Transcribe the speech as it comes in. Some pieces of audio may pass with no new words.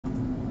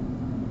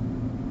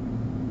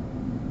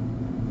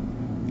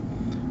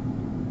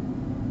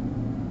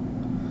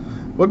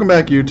Welcome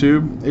back,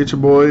 YouTube. It's your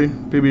boy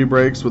PB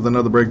Breaks with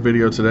another break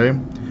video today.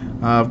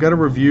 I've got a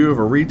review of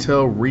a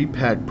retail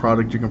repack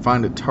product you can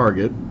find at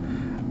Target.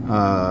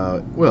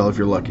 Well, if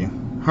you're lucky.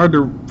 Hard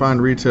to find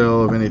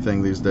retail of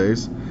anything these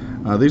days.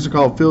 These are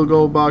called field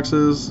goal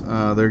boxes.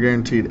 They're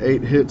guaranteed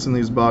 8 hits in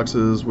these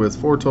boxes with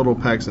 4 total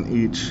packs in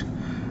each.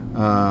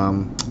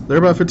 They're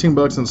about 15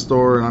 bucks in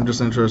store, and I'm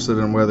just interested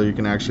in whether you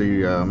can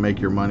actually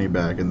make your money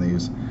back in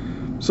these.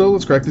 So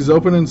let's crack these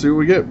open and see what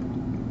we get.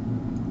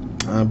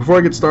 Before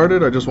I get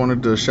started, I just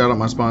wanted to shout out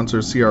my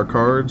sponsor, CR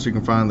Cards. You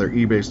can find their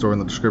eBay store in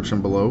the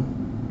description below.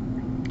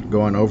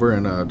 Go on over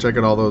and check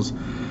out all those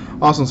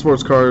awesome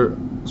sports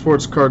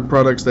card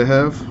products they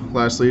have.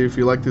 Lastly, if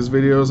you like these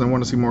videos and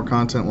want to see more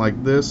content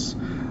like this,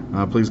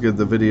 please give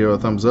the video a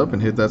thumbs up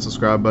and hit that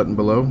subscribe button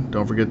below.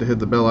 Don't forget to hit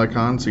the bell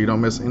icon so you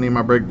don't miss any of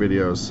my break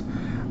videos.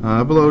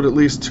 I upload at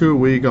least 2 a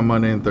week on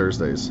Monday and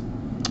Thursdays.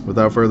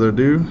 Without further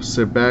ado,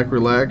 sit back,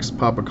 relax,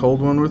 pop a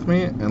cold one with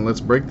me, and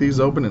let's break these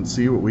open and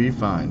see what we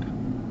find.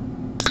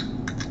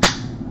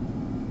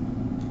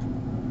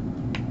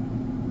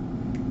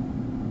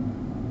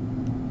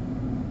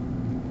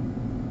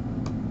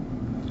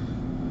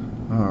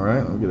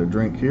 Alright, let me get a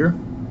drink here.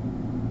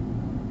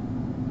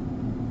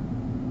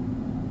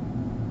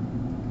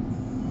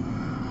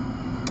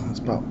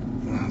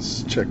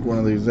 Let's check one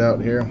of these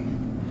out here.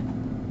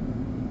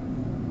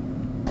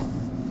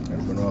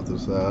 Open off the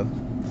side.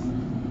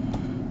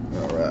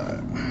 Alright.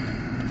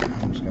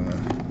 I'm just gonna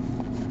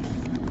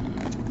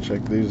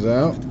check these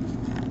out.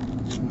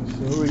 Let's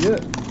see what we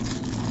get.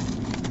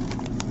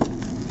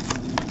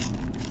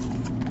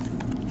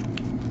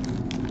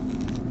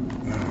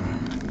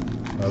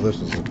 Oh,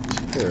 this is a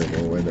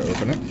terrible way to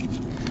open it.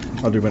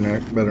 I'll do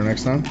better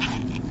next time.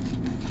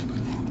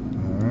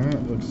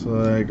 Alright, looks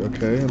like,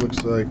 okay, it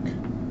looks like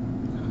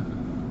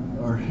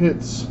our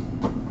hits.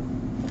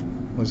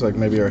 Looks like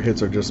maybe our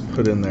hits are just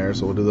put in there,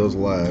 so we'll do those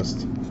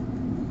last.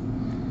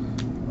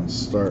 Let's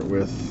start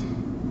with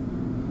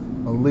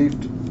a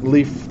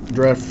Leaf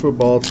Draft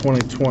Football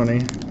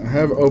 2020. I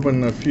have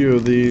opened a few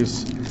of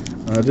these.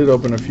 I did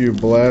open a few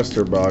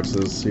blaster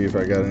boxes, see if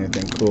I got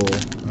anything cool.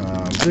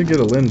 Did get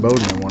a Lynn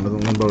Bowden in one of them,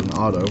 Lynn Bowden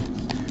Auto.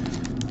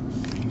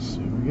 Let's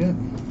see what we get.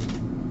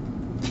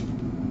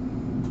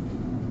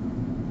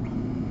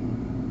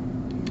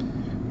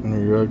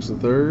 Henry Ruggs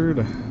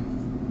III,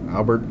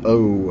 Albert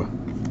O,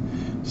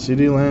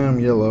 CeeDee Lamb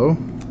Yellow,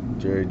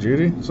 Jerry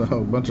Jeudy, so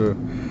a bunch of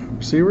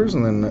receivers,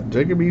 and then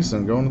Jacob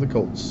Eason going to the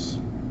Colts.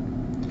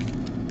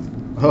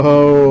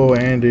 Oh,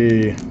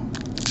 Andy.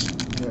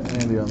 Got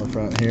Andy on the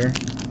front here.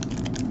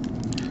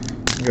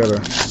 We got a,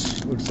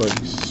 looks like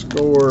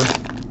score.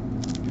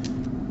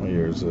 What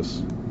year is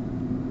this?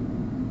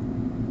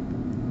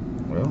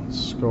 Well,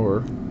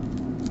 score.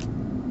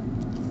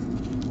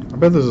 I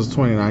bet this is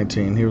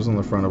 2019. He was on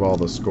the front of all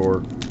the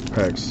score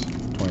packs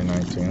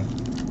 2019.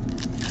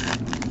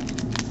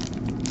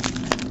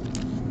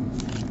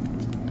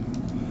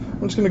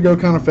 I'm just going to go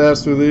kind of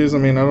fast through these. I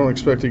mean, I don't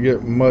expect to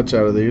get much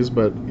out of these,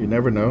 but you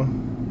never know.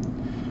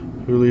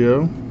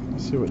 Julio.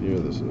 Let's see what year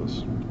this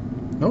is.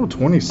 Oh,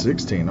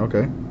 2016.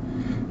 Okay.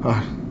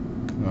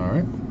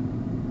 Alright.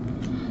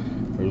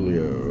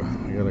 Julio.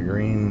 We got a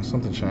green,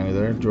 something shiny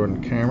there.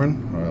 Jordan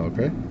Cameron. Well,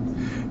 okay.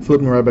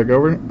 Flipping right back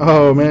over.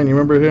 Oh, man, you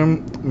remember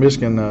him?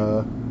 Michigan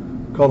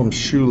called him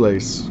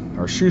Shoelace.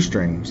 Or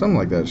Shoestring. Something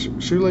like that.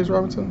 Shoelace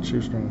Robinson?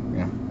 Shoestring.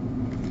 Yeah.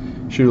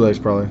 Shoelace,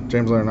 probably.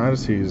 James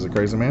Laurinaitis. He's a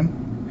crazy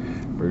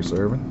man. Bruce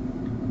Irvin.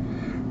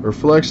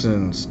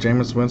 Reflections.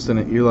 Jameis Winston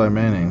and Eli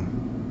Manning.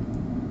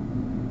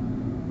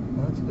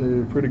 That's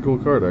a pretty cool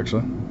card,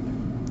 actually.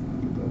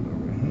 Get that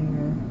over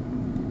here.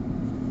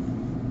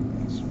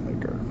 Let's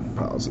make our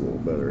piles a little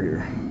better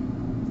here.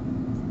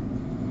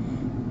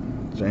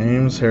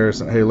 James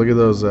Harrison. Hey, look at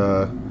those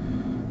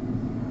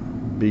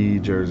B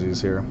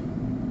jerseys here.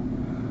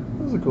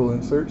 This is a cool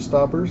insert.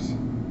 Stoppers.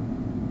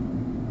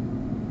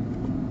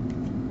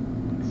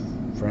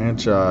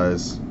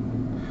 Franchise.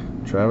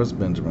 Travis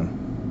Benjamin.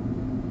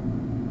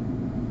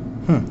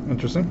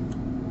 Interesting.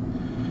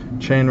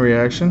 Chain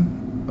reaction.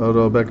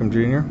 Odell Beckham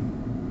Jr.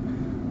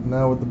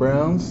 Now with the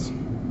Browns.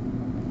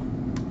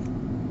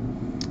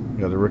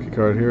 Got a rookie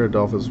card here.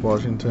 Adolphus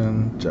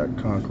Washington. Jack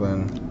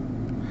Conklin.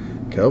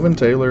 Kelvin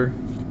Taylor.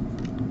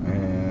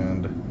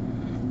 And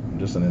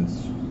just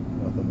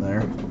nothing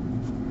there.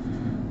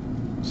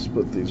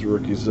 Split these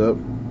rookies up.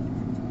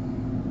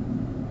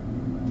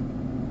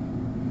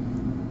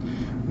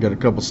 Got a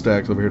couple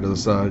stacks over here to the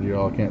side you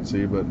all can't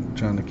see, but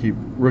trying to keep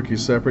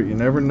rookies separate. You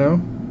never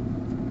know.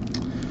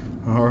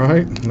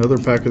 Alright, another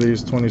pack of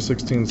these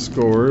 2016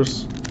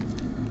 scores.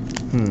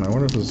 I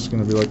wonder if this is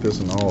going to be like this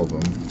in all of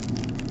them.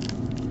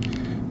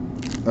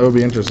 That would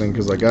be interesting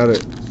because I got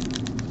it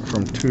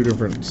from 2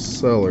 different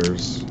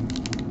sellers.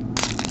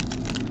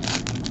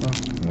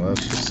 Well,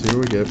 let's just see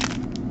what we get.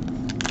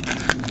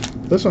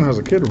 This one has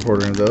a kid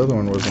reporter in it. The other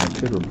one wasn't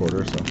a kid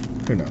reporter, so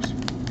who knows.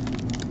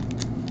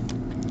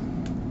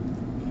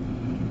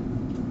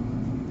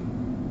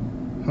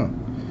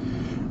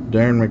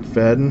 Darren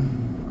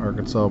McFadden,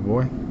 Arkansas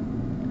boy.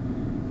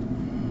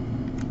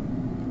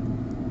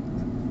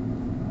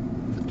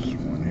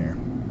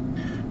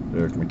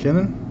 Jerick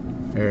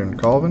McKinnon, Aaron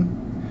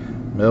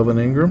Colvin, Melvin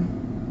Ingram,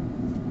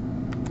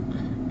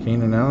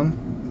 Keenan Allen.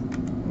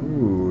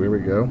 Ooh, here we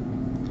go.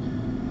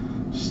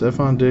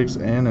 Stephon Diggs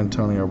and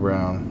Antonio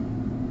Brown.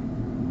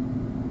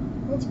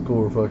 That's a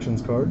cool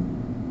reflections card.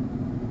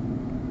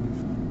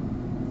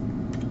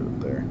 Put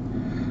it there.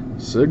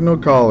 Signal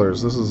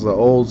Callers. This is the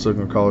old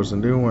Signal Callers. The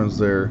new ones,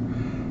 they're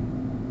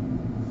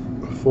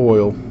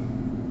foil.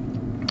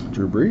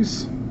 Drew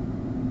Brees.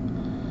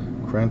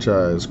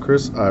 Franchise.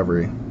 Chris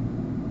Ivory.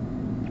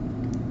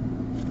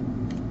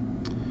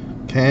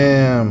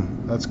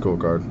 Cam. That's a cool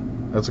card.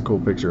 That's a cool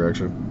picture,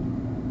 actually.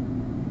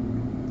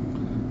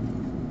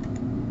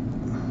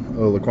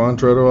 Oh, Laquan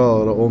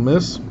Treadwell out of Ole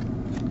Miss.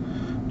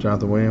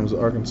 Jonathan Williams,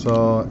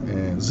 Arkansas.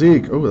 And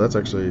Zeke. Oh, that's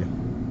actually...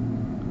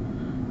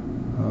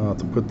 I'll have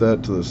to put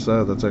that to the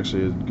side. That's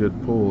actually a good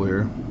pull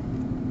here.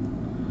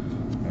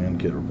 And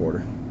Kid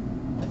Reporter.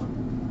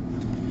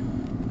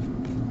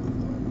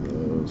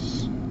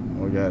 Those.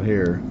 What we got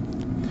here?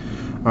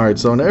 Alright,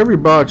 so in every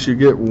box you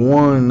get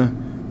one...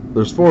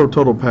 There's 4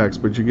 total packs,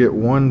 but you get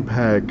one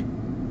pack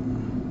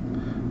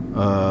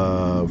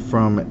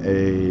from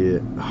a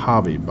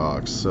hobby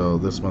box. So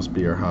this must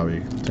be our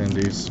hobby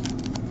attendees.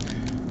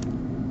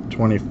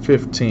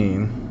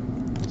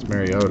 2015. It's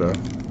Mariota.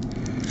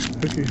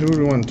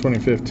 Who won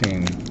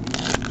 2015?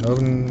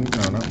 Melvin?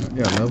 No, not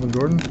yeah, Melvin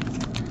Gordon.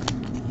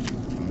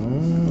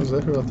 Is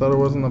that who I thought it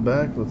was in the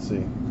back? Let's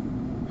see.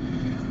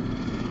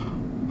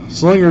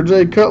 Slinger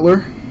Jay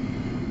Cutler.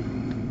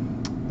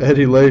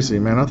 Eddie Lacy,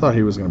 man, I thought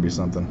he was going to be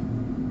something.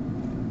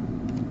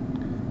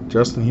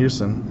 Justin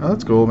Houston. Oh,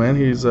 that's cool, man.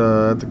 He's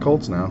at the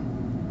Colts now.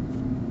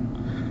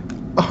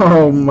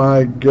 Oh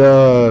my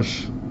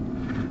gosh.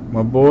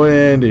 My boy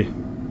Andy.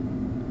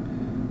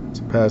 It's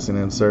a passing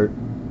insert.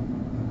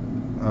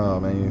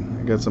 Oh man,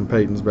 I got some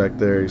Peytons back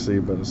there, you see,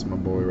 but it's my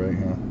boy right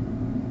here.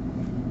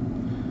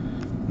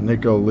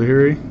 Nick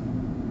O'Leary.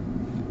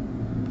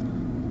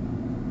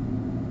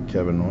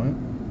 Kevin White.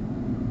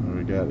 What do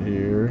we got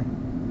here?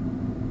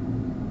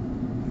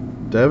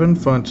 Devin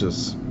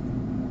Funchess.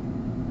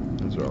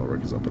 These are all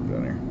rookies. I'll put it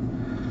down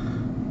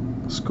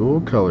here.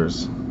 School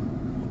colors.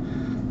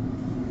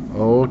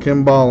 Oh,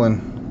 Kim Ballin.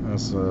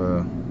 That's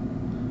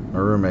my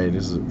roommate.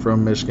 He's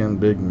from Michigan.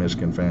 Big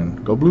Michigan fan.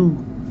 Go Blue.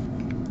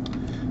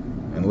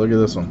 And look at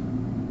this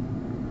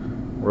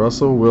one.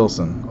 Russell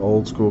Wilson.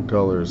 Old school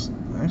colors.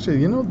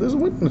 Actually, you know, this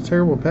wasn't a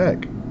terrible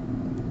pack.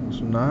 This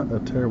was not a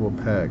terrible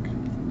pack.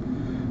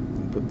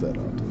 Put that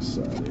on to the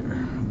side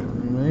here. The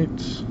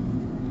roommate.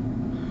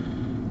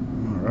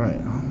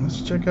 Alright,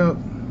 let's check out.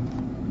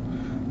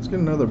 Let's get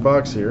another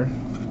box here.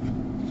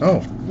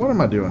 Oh, what am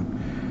I doing?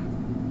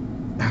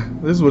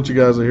 This is what you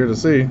guys are here to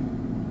see.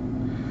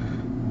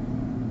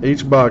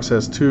 Each box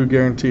has 2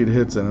 guaranteed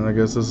hits in it. I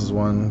guess this is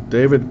one.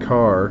 David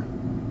Carr.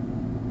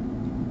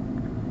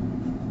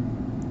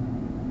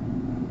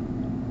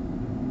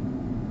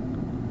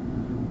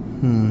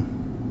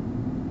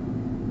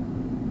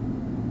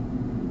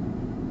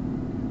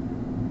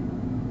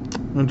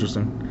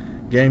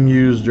 Interesting. Game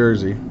used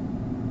jersey.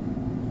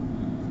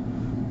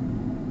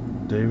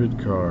 David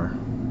Carr.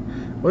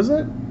 Was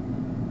that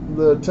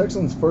the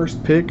Texans'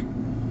 first pick?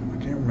 I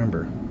can't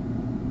remember.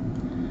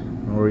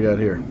 What we got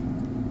here?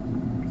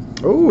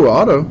 Oh,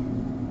 auto.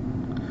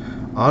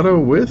 Auto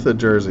with a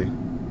jersey.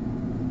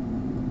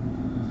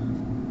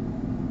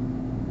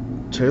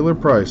 Taylor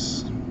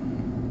Price.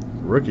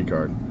 Rookie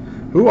card.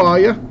 Who are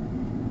you?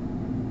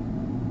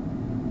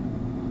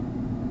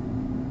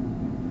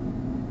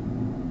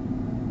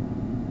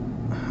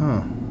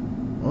 Huh.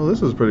 Well,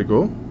 this is pretty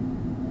cool.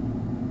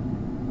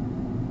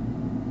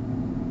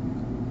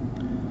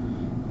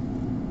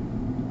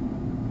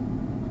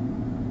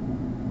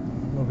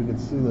 If you can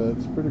see that,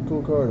 it's a pretty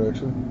cool card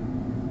actually.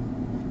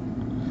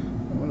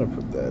 I'm gonna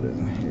put that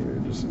in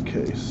here just in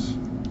case.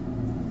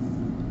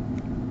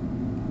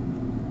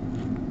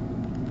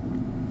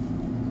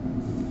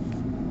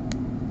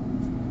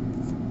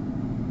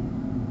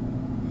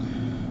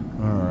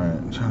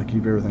 Alright, trying to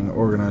keep everything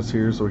organized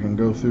here so we can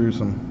go through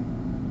some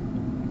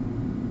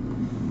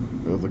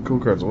of the cool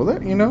cards. Well,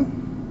 that, you know,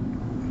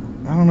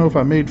 I don't know if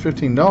I made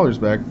 $15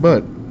 back,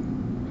 but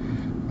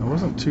it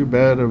wasn't too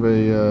bad of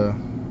a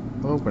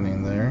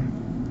opening there.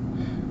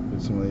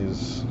 Get some of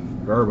these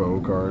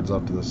Garbo cards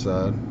off to the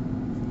side.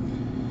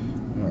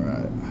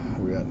 Alright,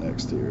 what we got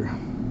next here?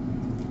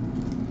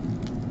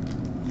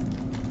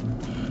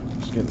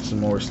 Just getting some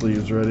more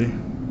sleeves ready,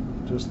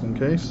 just in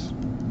case.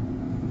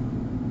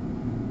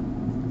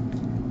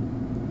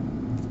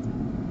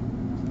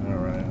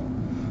 Alright,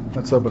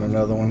 let's open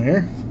another one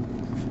here.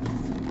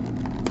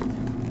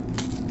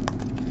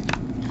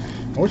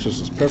 I wish this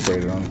was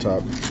perforated on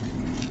top.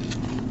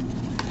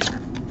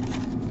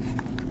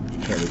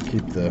 Try to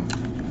keep the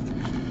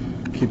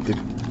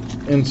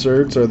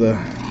inserts, or the,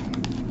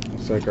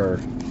 looks like our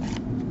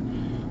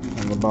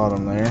on the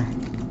bottom there.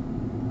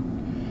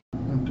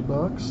 Empty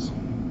box.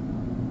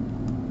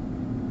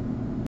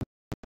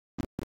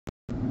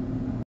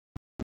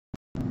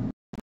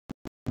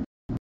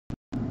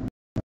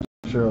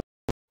 Sure.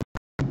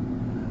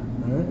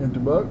 Alright, empty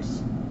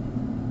box.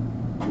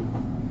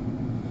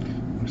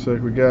 Looks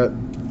like we got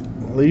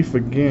Leaf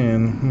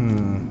again.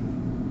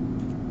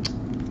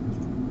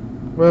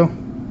 Well,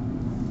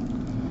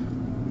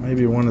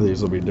 maybe one of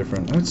these will be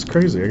different. That's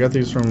crazy. I got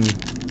these from...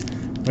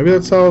 Maybe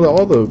that's how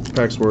all the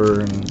packs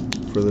were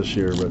for this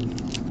year, but...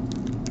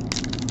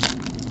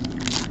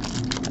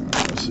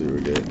 Let's see what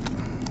we get.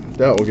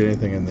 Doubt we'll get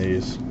anything in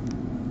these.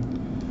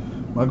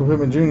 Michael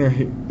Pittman Jr.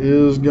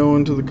 is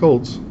going to the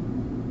Colts.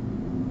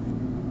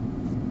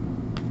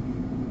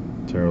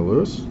 Terrell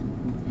Lewis.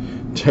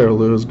 Terrell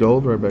Lewis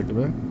gold right back to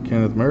back.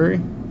 Kenneth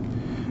Murray.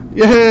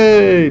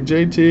 Yay!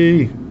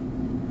 JT.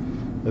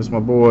 That's my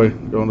boy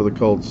going to the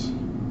Colts.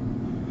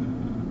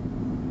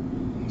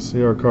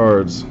 See our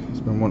cards. He's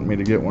been wanting me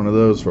to get one of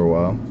those for a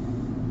while.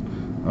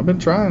 I've been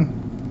trying.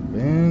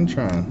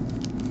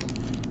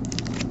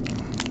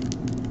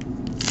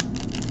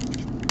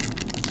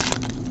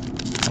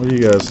 What do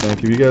you guys think?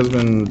 Have you guys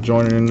been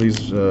joining in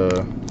these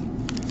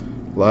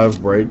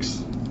live breaks?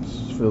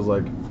 It feels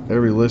like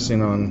every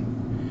listing on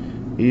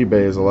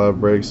eBay is a live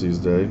breaks these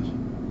days.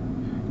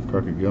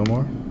 Crockett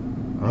Gilmore.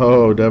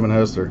 Oh, Devin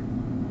Hester.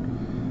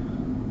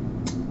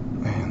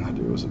 Man, that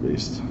dude was a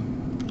beast.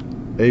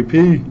 AP.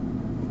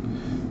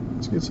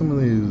 Let's get some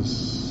of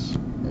these.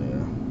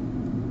 Yeah.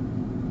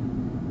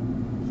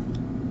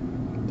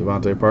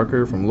 Devontae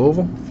Parker from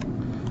Louisville.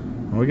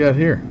 What we got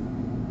here?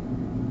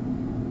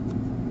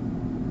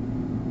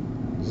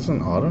 Is this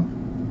an auto?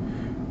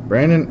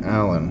 Brandon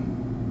Allen.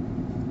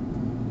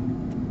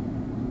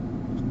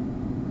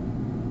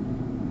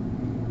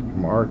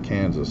 From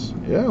Arkansas.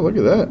 Yeah, look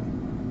at that.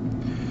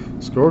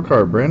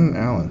 Scorecard, Brandon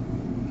Allen.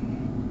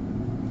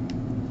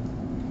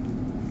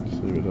 Let's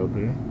leave it up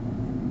here.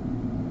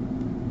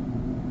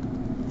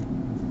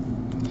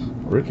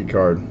 Rookie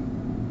card.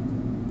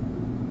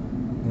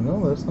 You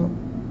know, that's not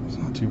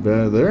too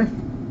bad there.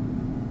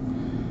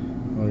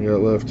 What do we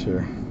got left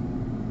here?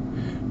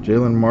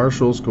 Jalen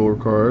Marshall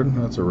scorecard.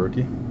 That's a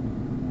rookie.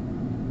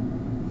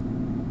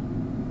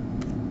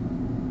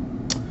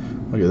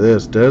 Look at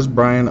this. Dez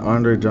Bryant,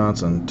 Andre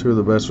Johnson. Two of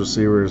the best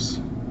receivers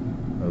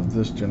of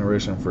this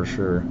generation for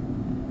sure.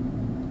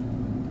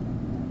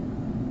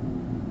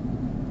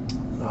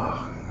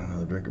 Oh,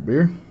 another drink of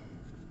beer.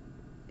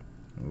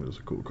 That was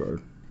a cool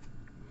card.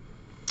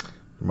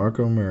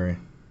 Marco Murray.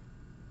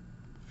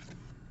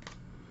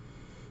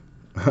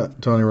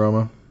 Tony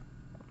Romo.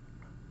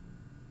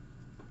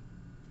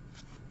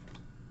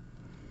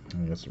 I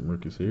got some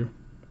rookies here.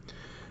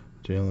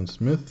 Jalen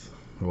Smith.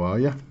 Wow,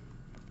 yeah.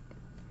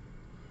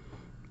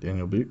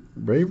 Daniel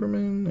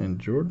Braverman and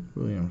Jordan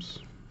Williams.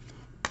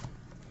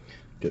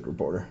 Get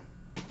reporter.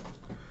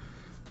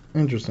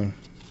 Interesting.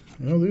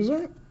 You know, these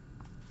aren't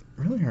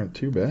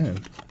too bad.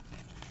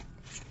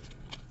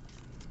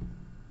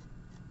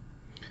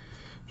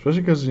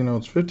 Especially because, you know,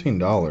 it's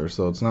 $15,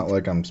 so it's not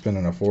like I'm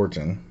spending a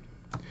fortune.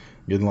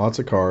 Getting lots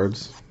of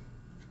cards.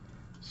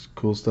 It's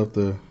cool stuff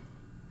to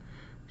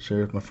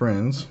share with my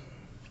friends.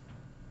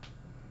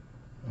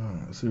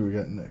 Alright, let's see what we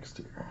got next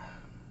here.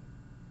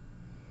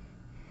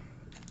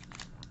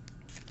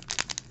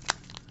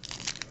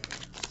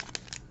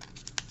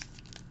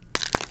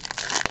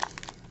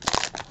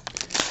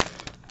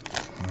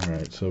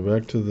 Alright, so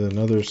back to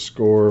another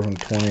score from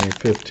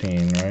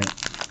 2015, right?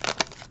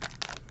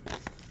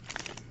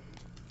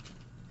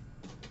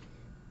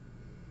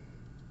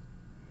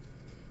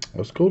 It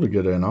was cool to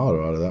get an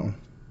auto out of that one.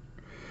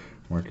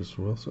 Marcus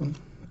Wilson.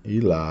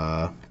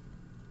 Eli.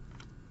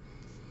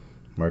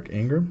 Mark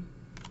Ingram.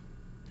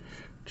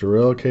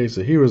 Jarrell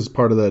Casey. He was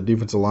part of that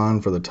defensive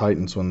line for the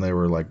Titans when they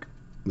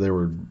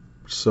were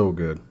so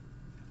good.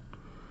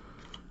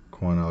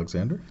 Quan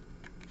Alexander.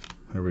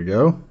 Here we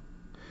go.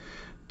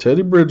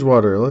 Teddy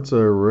Bridgewater. That's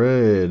a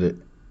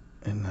red.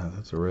 And no,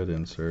 that's a red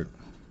insert.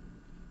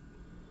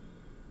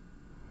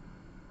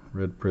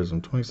 Red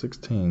Prism.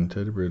 2016.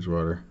 Teddy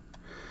Bridgewater.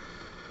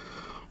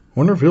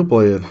 Wonder if he'll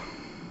play it.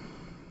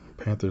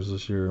 Panthers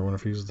this year. I wonder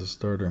if he's the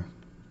starter.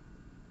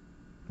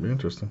 Be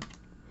interesting.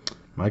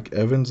 Mike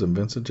Evans and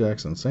Vincent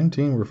Jackson. Same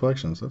team,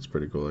 Reflections. That's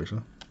pretty cool,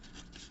 actually.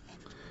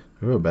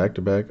 We have a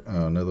back-to-back.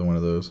 Oh, another one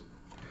of those.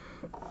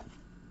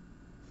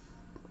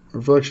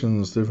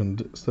 Reflections, Stephen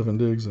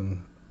Diggs,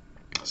 and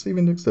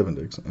Stephen Diggs,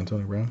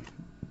 Antonio Brown.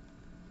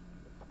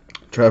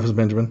 Travis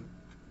Benjamin.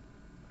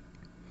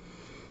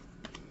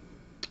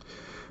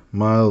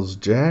 Miles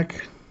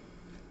Jack.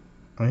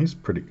 Oh, he's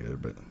pretty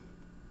good, but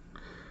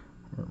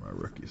where are my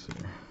rookies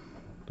here?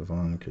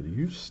 Devon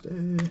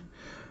Caduste.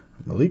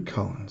 Malik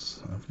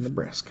Collins of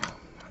Nebraska.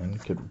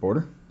 And Kid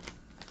Reporter.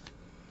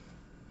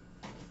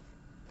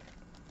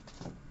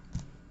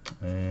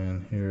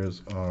 And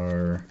here's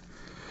our...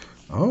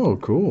 Oh,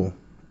 cool.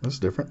 That's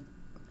different.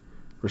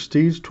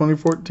 Prestige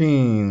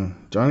 2014.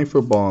 Johnny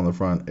Football on the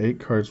front. 8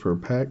 cards per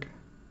pack.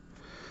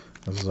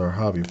 This is our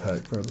hobby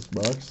pack for this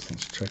box.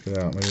 Let's check it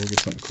out. Maybe we'll get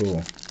something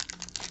cool.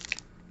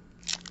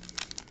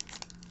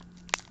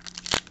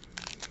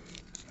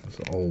 That's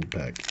an old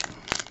pack.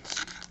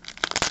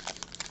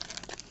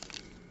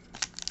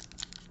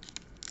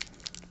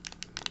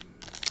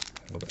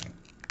 Well dang.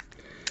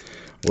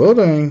 Well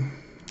dang.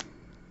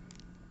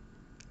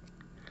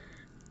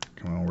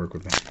 Come on,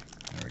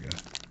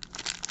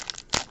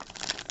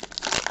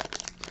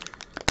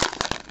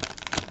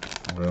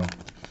 Well,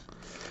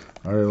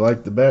 I already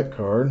like the back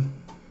card.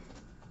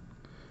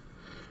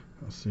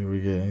 Let's see if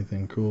we get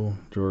anything cool.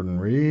 Jordan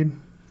Reed,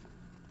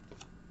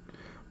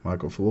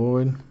 Michael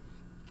Floyd,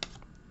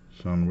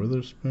 Sean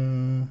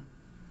Witherspoon,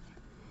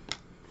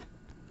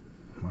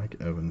 Mike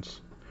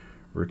Evans.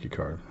 Rookie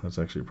card. That's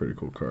actually a pretty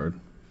cool card.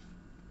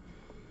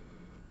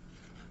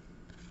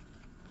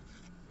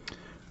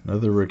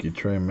 Another rookie,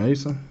 Trey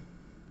Mason.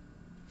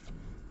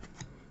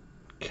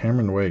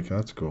 Cameron Wake,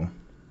 that's cool.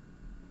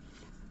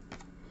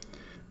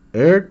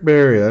 Eric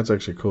Berry, that's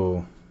actually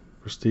cool.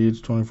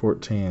 Prestige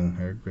 2014,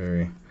 Eric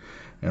Berry.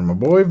 And my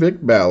boy Vic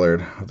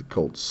Ballard of the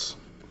Colts.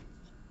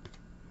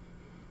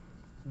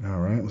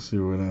 Alright, let's see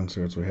what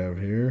inserts we have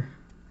here.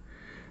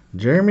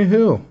 Jeremy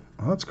Hill,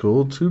 oh, that's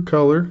cool.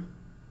 2-color.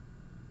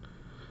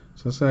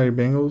 Cincinnati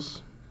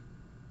Bengals.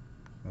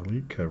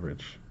 Elite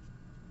coverage.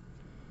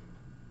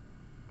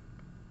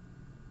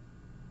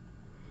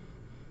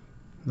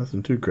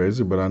 Nothing too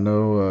crazy, but I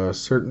know a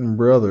certain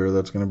brother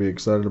that's going to be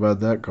excited about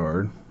that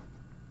card.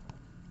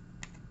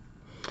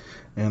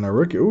 And a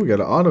rookie. Oh, we got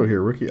an auto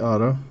here. Rookie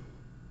auto.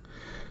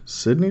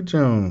 Sidney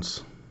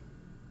Jones.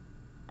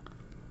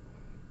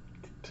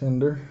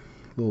 Tender.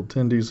 Little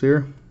tendies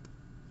here.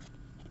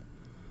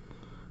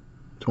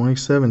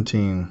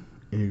 2017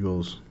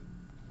 Eagles.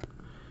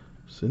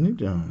 Sidney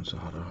Jones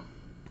auto.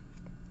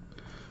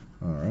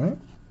 Alright.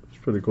 It's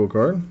a pretty cool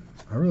card.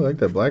 I really like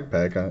that black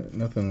pack.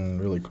 Nothing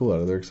really cool out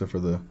of there except for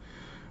the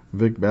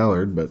Vic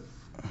Ballard, but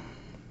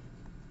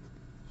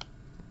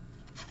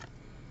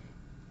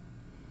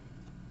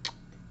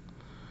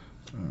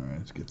alright,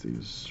 let's get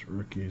these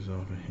rookies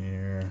over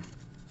here.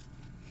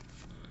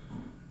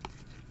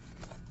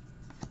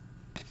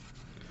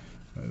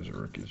 Those are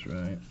rookies,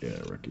 right? Yeah,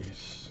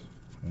 rookies.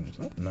 Is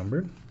that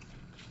numbered?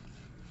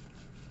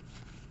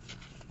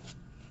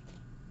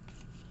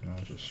 No,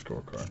 it's just a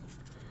scorecard.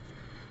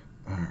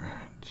 Alright.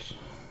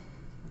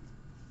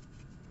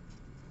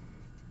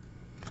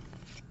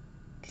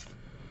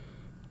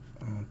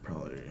 I'll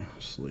probably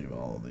sleeve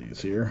all of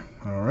these here.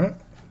 Alright.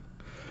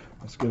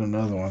 Let's get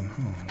another one.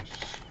 Oh, let's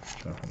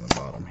start from the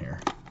bottom here.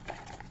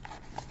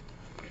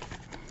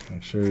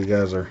 Make sure you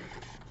guys are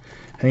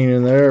hanging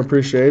in there.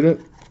 Appreciate it.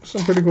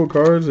 Some pretty cool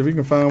cards. If you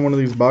can find one of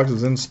these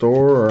boxes in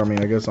store, or I mean,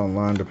 I guess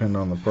online, depending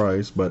on the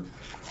price, but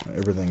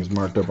everything's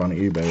marked up on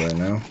eBay right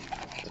now.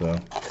 So,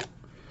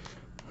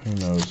 who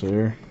knows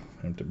here?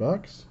 Empty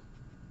box.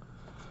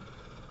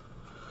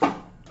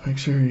 Make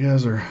sure you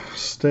guys are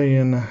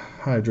staying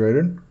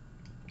hydrated.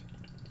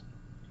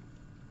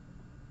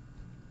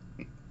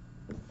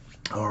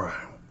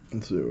 Alright,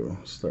 let's see. We'll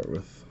start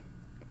with,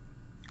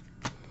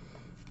 I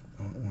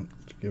don't want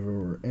to give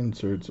our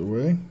inserts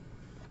away.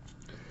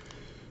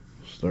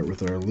 Start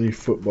with our Leaf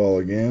football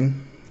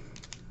again.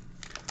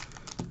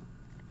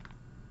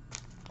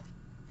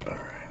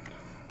 Alright,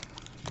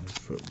 Leaf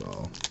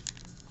football.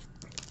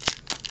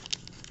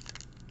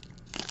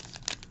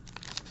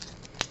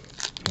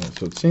 Yeah,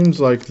 so it seems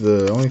like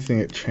the only thing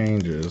that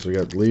changes, we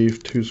got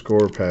Leaf, 2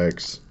 score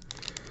packs.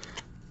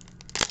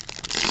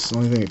 The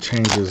only thing that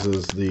changes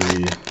is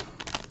the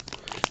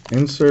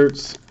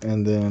inserts,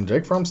 and then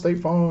Jake Fromm State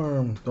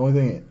Farm. The only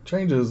thing that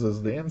changes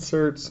is the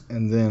inserts,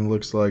 and then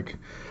looks like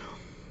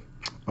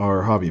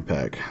our hobby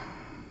pack.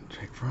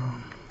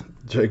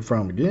 Jake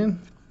Fromm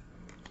again.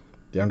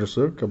 DeAndre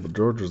Swift, couple of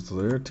Georgias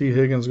there. T.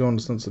 Higgins going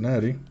to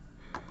Cincinnati.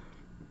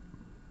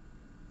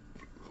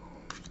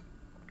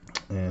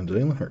 And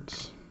Jalen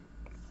Hurts.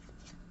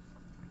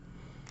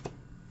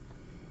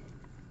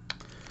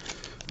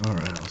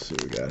 Alright, let's see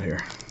what we got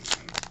here.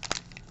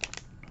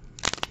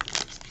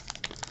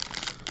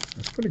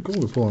 It's pretty cool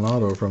to pull an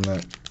auto from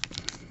that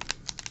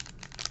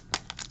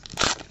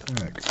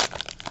pack.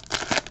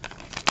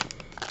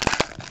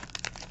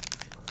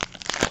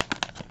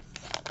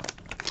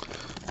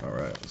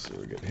 Alright, let's see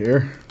what we get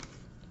here.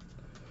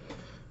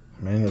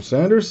 Emmanuel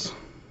Sanders.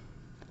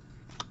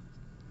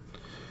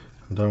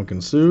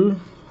 Duncan Sue.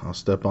 I'll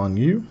step on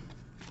you.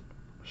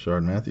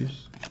 Shard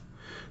Matthews.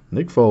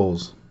 Nick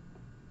Foles.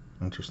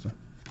 Interesting.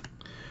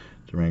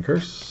 Jermaine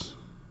Kearse.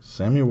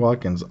 Sammy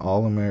Watkins,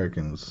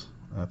 All-Americans.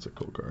 That's a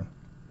cool card.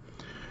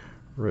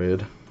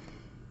 Red.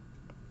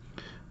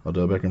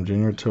 Odell Beckham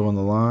Jr. toeing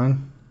the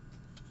line.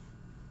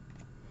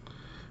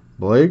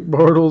 Blake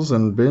Bortles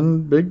and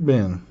Big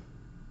Ben.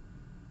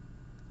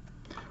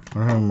 I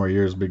wonder how many more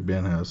years Big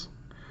Ben has.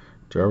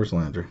 Jarvis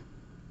Landry.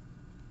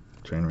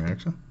 Chain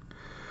reaction.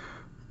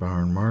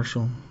 Byron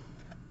Marshall.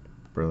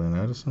 Brilliant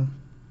Edison.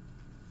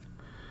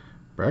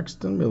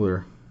 Braxton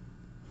Miller.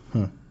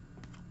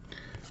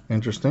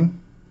 Interesting.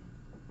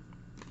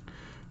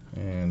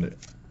 And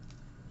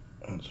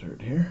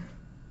insert here.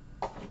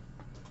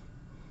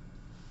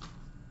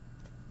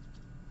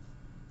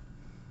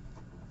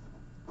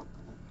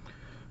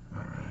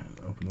 Alright,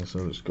 open this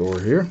other score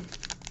here.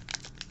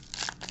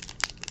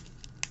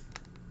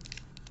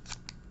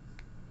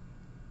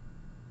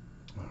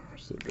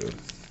 Still good.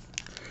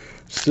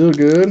 Still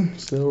good.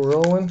 Still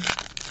rolling.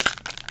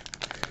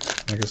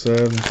 Like I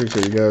said,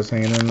 appreciate you guys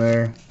hanging in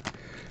there.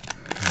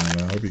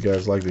 And I hope you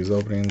guys like these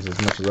openings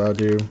as much as I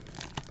do.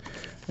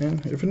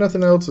 And if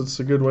nothing else, it's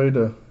a good way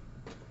to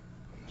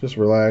just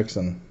relax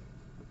and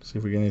see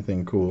if we get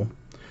anything cool.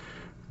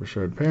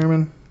 Rashard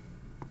Perriman,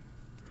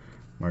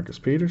 Marcus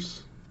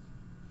Peters,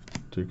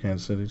 2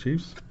 Kansas City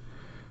Chiefs,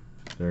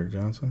 Derek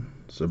Johnson,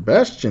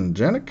 Sebastian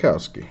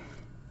Janikowski,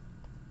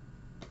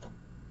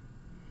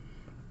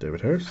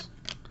 David Harris,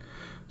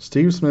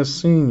 Steve Smith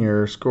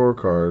Sr.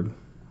 scorecard.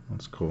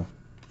 That's cool.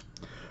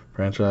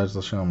 Franchise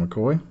LaShawn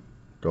McCoy,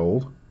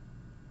 gold.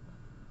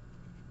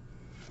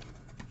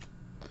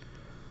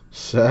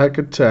 Sack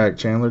attack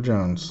Chandler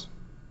Jones,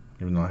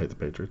 even though I hate the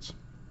Patriots.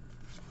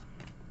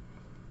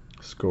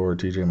 Score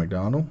TJ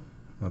McDonald.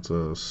 That's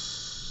a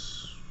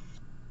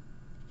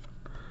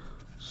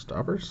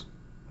stoppers?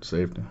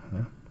 Safety.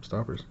 Yeah,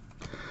 stoppers.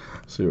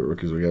 Let's see what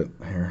rookies we got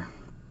here.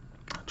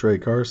 Trey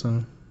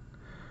Carson,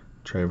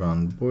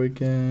 Trayvon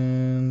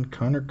Boykin,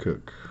 Connor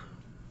Cook.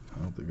 I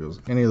don't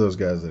think any of those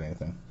guys did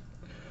anything.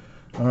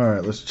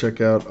 Alright, let's check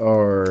out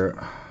our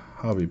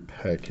hobby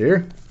pack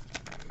here.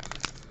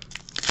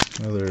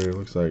 Another,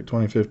 looks like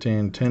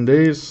 2015, 10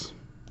 days.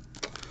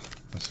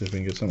 Let's see if we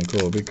can get something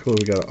cool. It'd be cool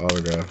if we got an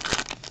autograph.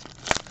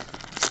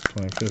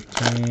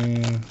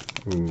 2015.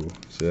 Ooh,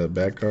 see that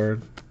back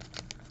card?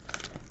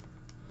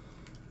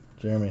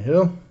 Jeremy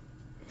Hill.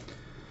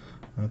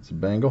 That's a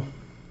Bengal.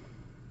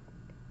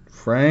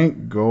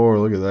 Frank Gore,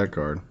 look at that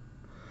card.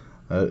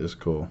 That is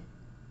cool.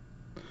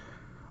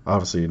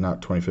 Obviously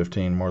not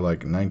 2015, more like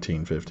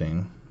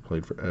 1915.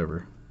 Played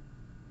forever.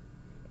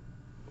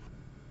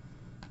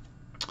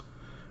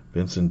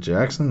 Vincent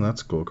Jackson,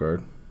 that's a cool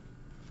card.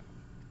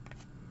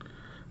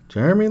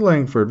 Jeremy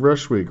Langford,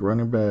 Rush Week,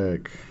 running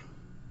back.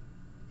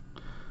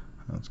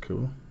 That's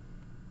cool.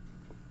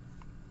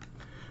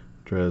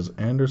 Drez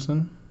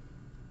Anderson.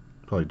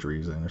 Probably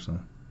Drees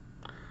Anderson.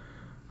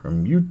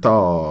 From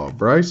Utah,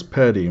 Bryce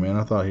Petty. Man,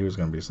 I thought he was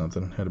going to be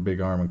something. Had a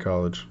big arm in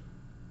college.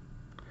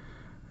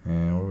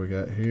 And what we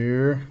got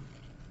here?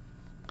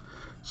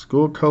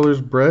 School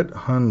colors, Brett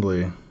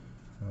Hundley.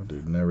 Oh,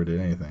 dude, never did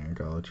anything in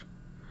college.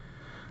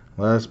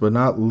 Last but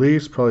not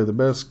least, probably the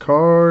best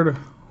card,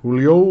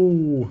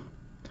 Julio.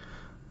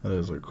 That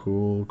is a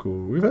cool.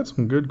 We've had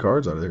some good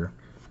cards out of here.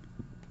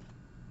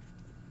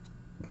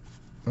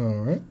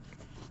 Alright.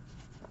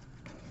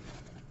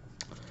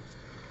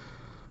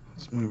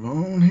 Let's move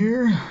on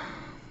here.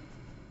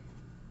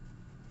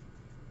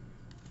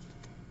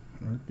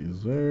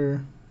 Rookies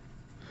there.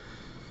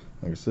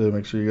 Like I said,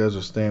 make sure you guys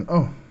are staying.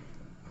 Oh,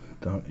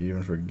 don't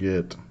even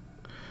forget.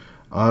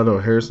 Otto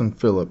Harrison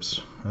Phillips.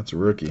 That's a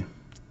rookie.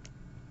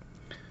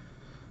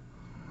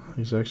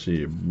 He's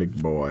actually a big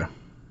boy.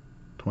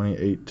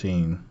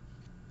 2018.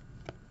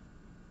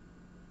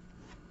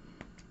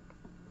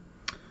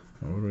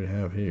 What do we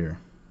have here?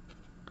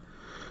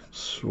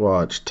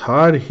 Swatch.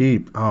 Todd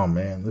Heap. Oh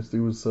man, this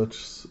dude was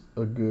such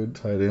a good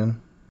tight end.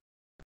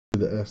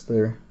 The S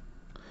there.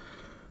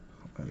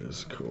 That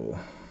is cool.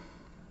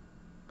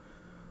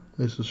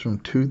 This is from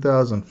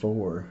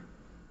 2004.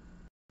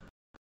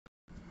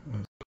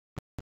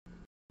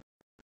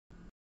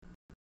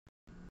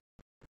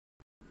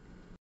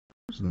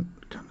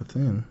 Kind of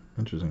thin.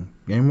 Interesting.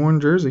 Game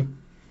worn jersey.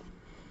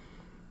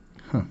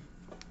 Huh.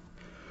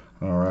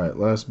 Alright,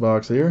 last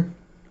box here.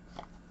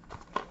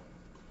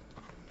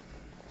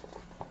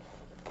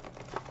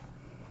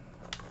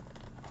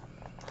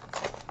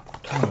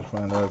 Trying to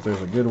find out if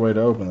there's a good way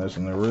to open this,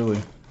 and there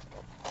really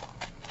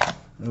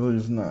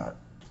is not.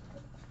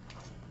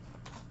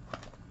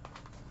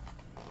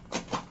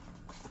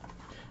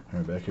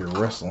 We're back here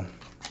wrestling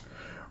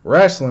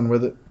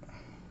with it.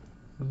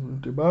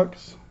 Empty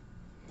box.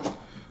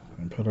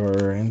 And put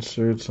our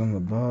inserts on the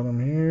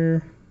bottom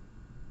here.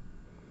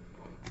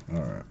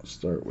 Alright, let's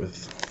start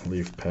with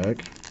Leaf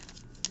Pack.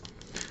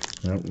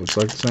 Yep, looks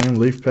like the same.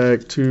 Leaf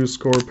Pack, 2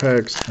 score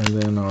packs, and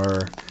then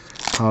our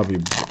hobby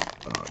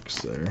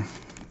box there.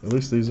 At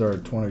least these are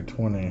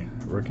 2020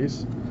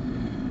 rookies.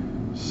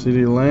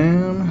 CeeDee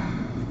Lamb,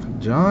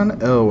 John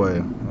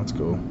Elway. That's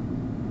cool.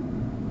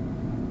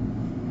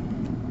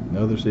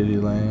 Another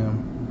CeeDee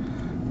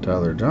Lamb,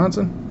 Tyler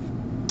Johnson,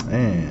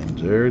 and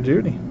Jerry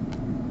Jeudy.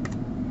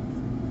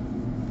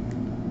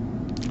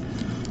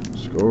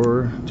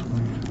 Score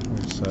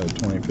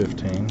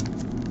 2015.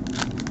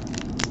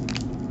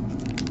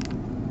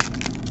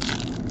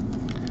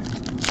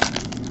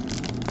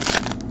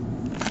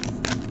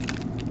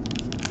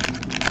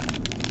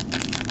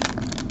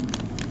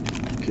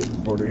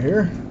 Kit border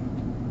here.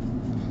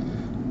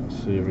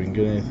 Let's see if we can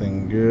get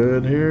anything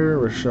good here.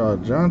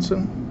 Rashad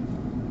Johnson.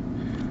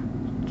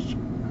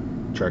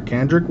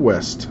 Charcandrick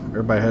West.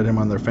 Everybody had him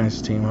on their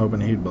fantasy team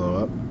hoping he'd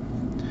blow up.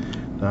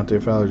 Dante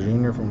Fowler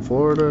Jr. from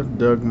Florida.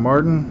 Doug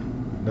Martin.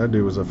 That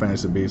dude was a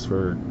fantasy beast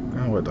for,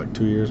 what, like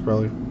 2 years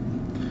probably.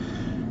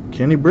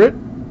 Kenny Britt.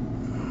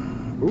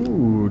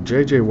 Ooh,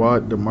 J.J.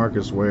 Watt,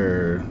 DeMarcus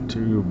Ware.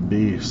 2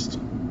 beasts.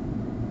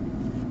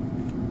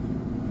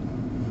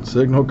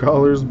 Signal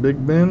Callers,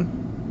 Big Ben.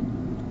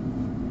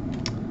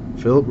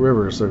 Philip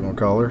Rivers, Signal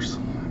Callers.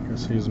 I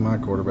guess he's my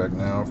quarterback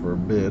now for a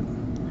bit.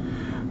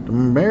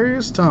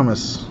 Demaryius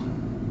Thomas.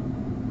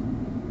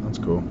 That's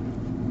cool.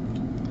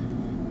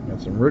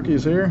 Got some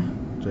rookies here.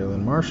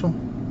 Jalen Marshall,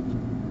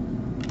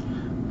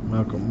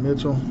 Malcolm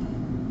Mitchell,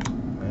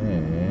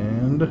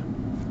 and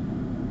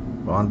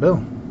Von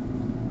Bell.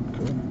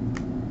 Cool.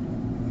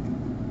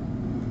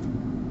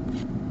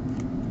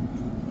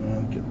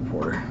 And Kid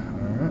Porter.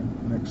 Alright,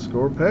 next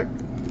score pack.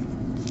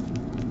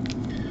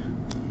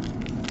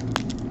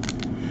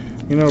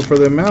 You know, for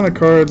the amount of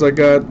cards I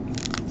got,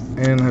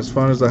 and as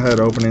fun as I had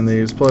opening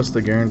these, plus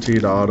the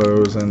guaranteed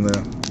autos and the,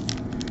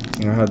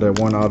 you know, I had that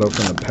one auto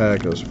from the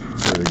pack, it was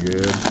pretty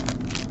good.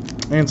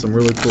 And some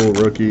really cool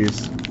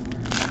rookies.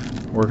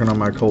 Working on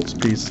my Colts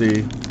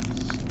PC.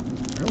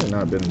 It's really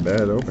not been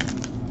bad opening.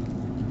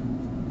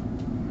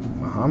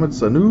 Mohamed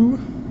Sanu. I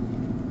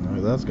know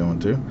who that's going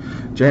to.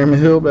 Jeremy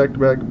Hill,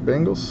 back-to-back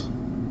Bengals.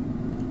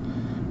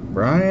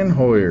 Brian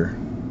Hoyer.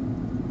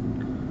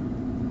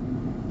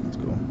 That's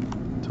cool.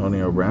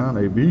 Antonio Brown,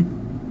 AB.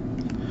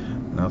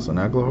 Nelson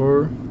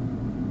Aguilar.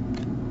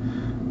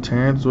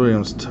 Terrence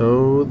Williams,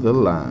 toe the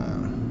line.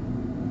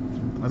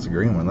 That's a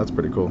green one. That's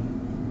pretty cool.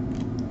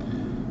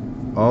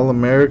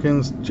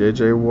 All-Americans,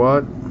 J.J.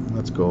 Watt.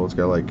 That's cool. It's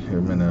got like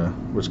him in a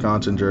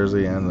Wisconsin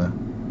jersey and the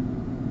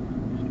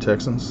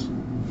Texans.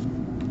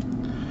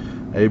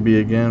 AB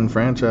again,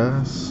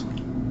 franchise.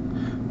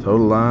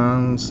 Total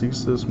line,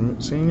 Ceases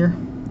Sr.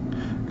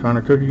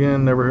 Connor Cook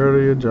again, never heard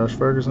of you. Josh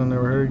Ferguson,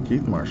 never heard of you.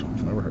 Keith Marshall,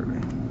 never heard of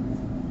you.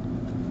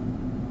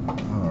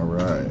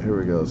 Alright, here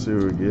we go. Let's see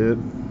what we get.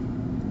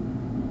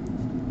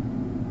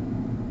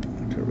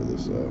 Cover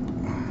this up.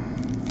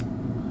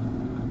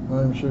 Not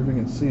even sure if you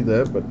can see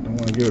that, but I don't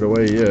want to give it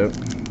away yet.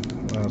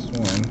 Last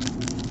one.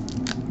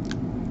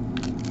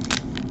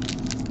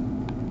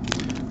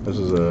 This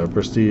is a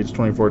Prestige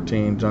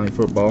 2014 Johnny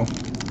Football.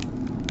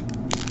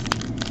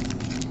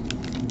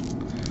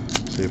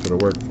 See if it'll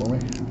work for me.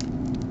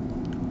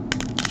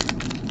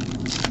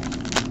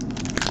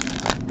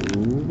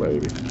 Ooh,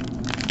 baby.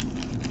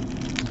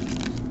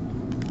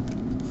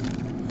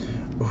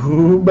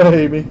 Ooh,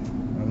 baby.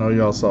 I know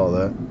y'all saw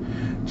that.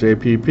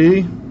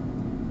 JPP.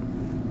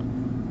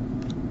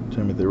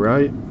 Timothy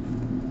Wright,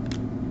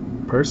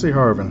 Percy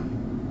Harvin,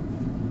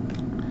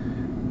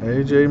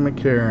 AJ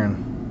McCarron,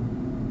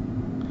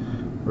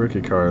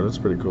 rookie card. That's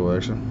pretty cool,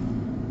 actually.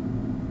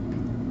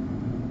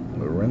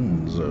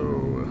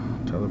 Lorenzo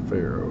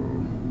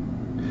Taliaferro,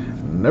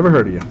 never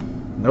heard of you.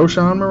 No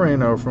Sean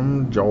Moreno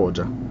from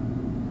Georgia.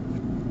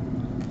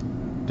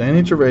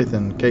 Danny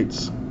Trevathan,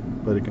 Cates,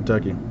 played at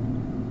Kentucky,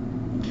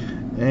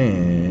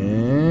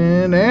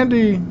 and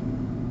Andy.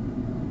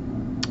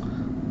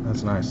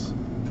 That's nice.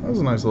 That was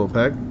a nice little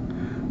pack.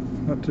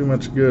 Not too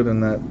much good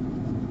in that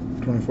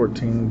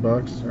 2014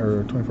 box,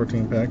 or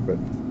 2014 pack, but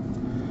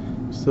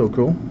still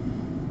cool.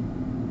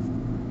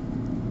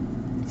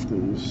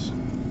 These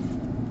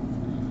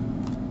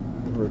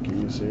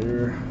rookies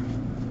here.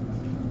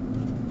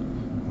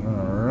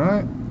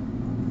 Alright.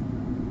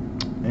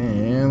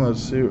 And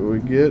let's see what we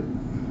get.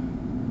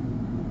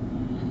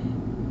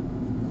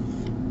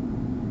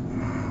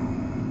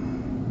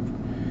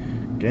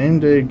 Game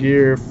day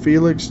gear,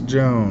 Felix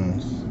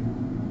Jones.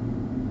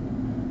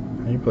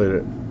 He played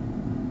at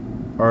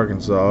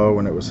Arkansas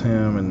when it was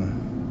him and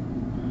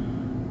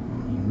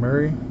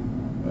Murray.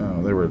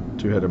 Oh, they were a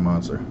two-headed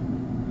monster.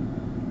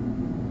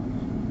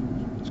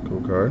 It's a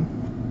cool card.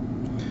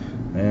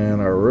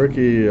 And our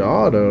rookie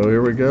auto,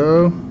 here we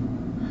go.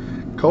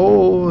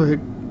 Cole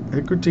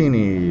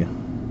Hickertini.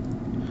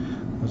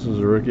 This is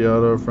a rookie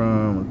auto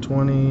from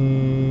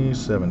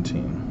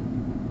 2017.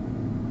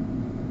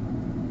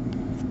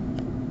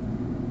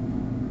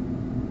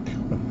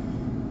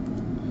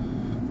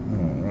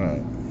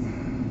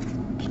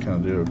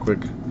 Do a quick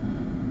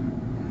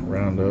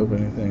roundup.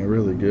 Anything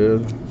really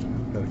good?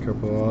 Got a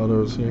couple of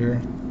autos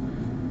here.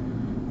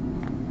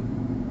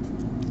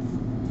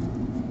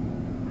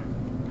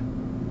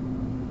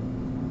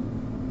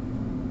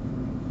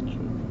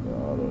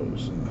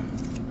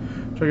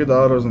 Check the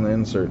autos and the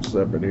inserts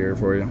separate here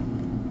for you. I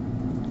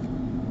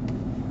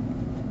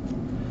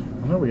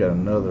know we got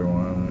another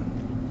one.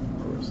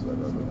 Where's that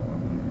other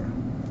one here?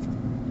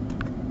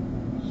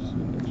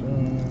 Sidney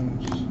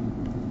Jones.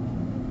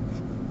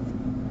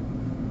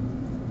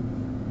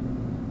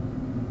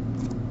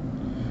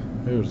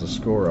 Here's the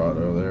score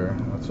auto there.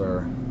 That's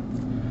our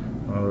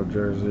auto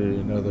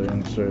jersey. Another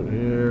insert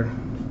here.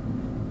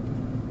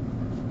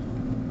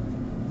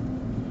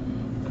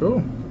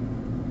 Cool.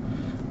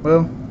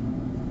 Well,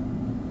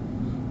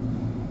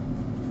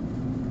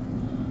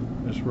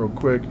 just real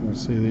quick, you can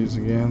see these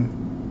again.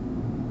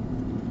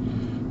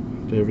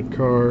 David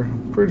Carr.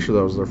 I'm pretty sure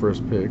that was their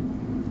first pick.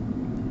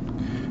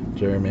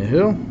 Jeremy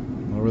Hill.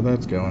 Know where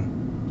that's going.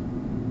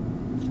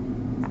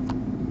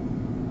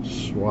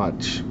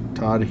 Swatch.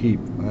 Todd Heap.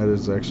 That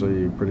is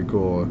actually pretty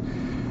cool.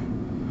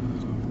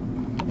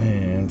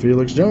 And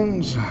Felix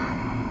Jones.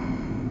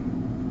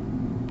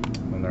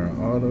 And our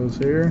autos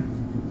here.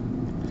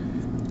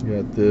 We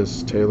got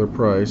this Taylor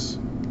Price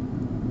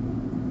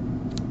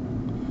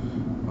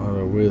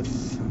auto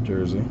with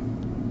jersey.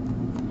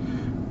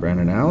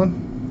 Brandon Allen.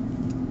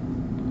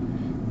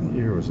 What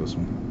year was this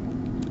one?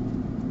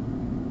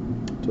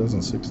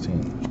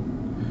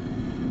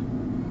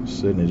 2016.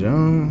 Sidney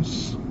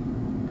Jones.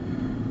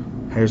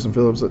 Harrison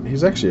Phillips.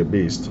 He's actually a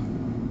beast.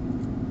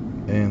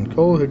 And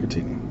Cole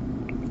Hickertini.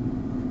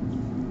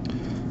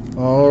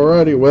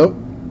 Alrighty, well,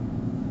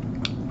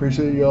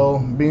 appreciate y'all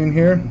being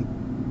here.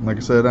 Like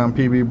I said, I'm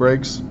PB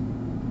Breaks.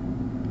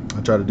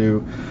 I try to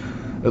do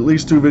at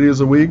least 2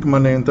 videos a week,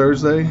 Monday and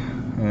Thursday,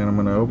 and I'm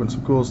gonna open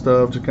some cool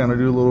stuff to kind of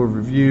do little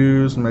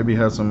reviews and maybe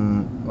have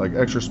some like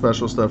extra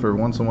special stuff every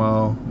once in a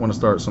while. Want to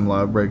start some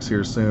live breaks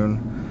here soon.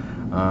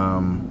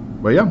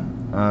 But yeah,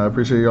 I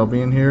appreciate y'all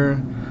being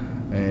here,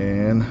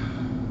 and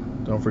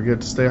don't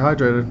forget to stay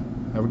hydrated.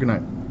 Have a good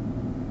night.